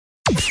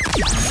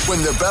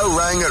When the bell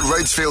rang at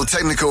Rhodesfield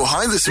Technical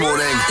High this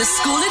morning, The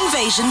school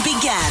invasion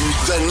began.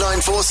 the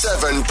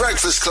 947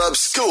 Breakfast Club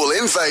School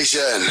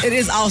Invasion. It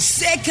is our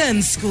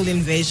second school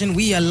invasion.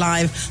 We are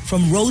live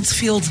from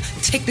Rhodesfield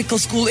Technical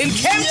School in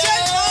Kempton.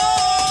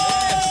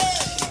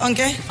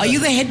 Okay, are you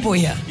the head boy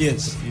here?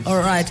 Yes. All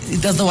right.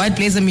 Does the white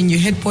blazer mean you're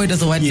head boy?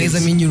 Does the white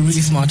blazer mean you're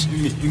really smart?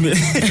 It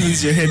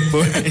means your head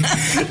boy.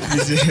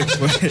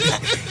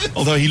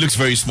 Although he looks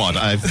very smart,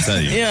 I have to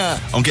tell you. Yeah.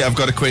 Okay, I've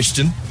got a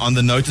question. On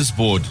the notice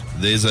board,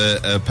 there's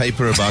a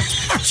paper about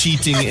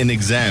cheating in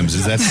exams.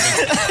 Is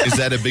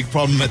that a big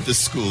problem at the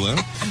school?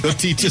 Huh? Your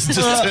teachers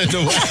just turned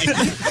away.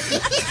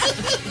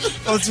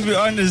 Well, to be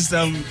honest,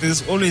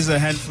 there's always a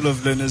handful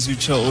of learners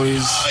which are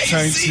always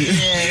trying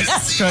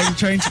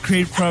to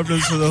create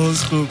problems for the whole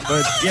school.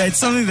 But yeah, it's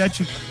something that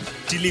you're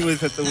dealing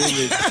with at the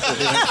moment.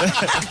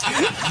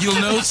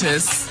 You'll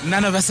notice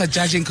none of us are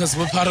judging because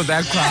we're part of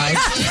that crowd.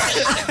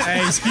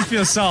 Hey, speak for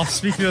yourself.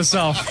 Speak for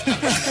yourself.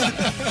 Don't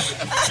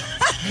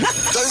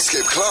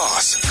skip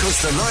class,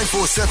 because the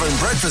 947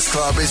 Breakfast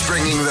Club is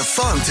bringing the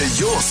fun to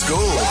your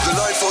school. The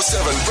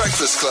 947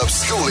 Breakfast Club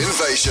School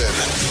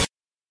Invasion.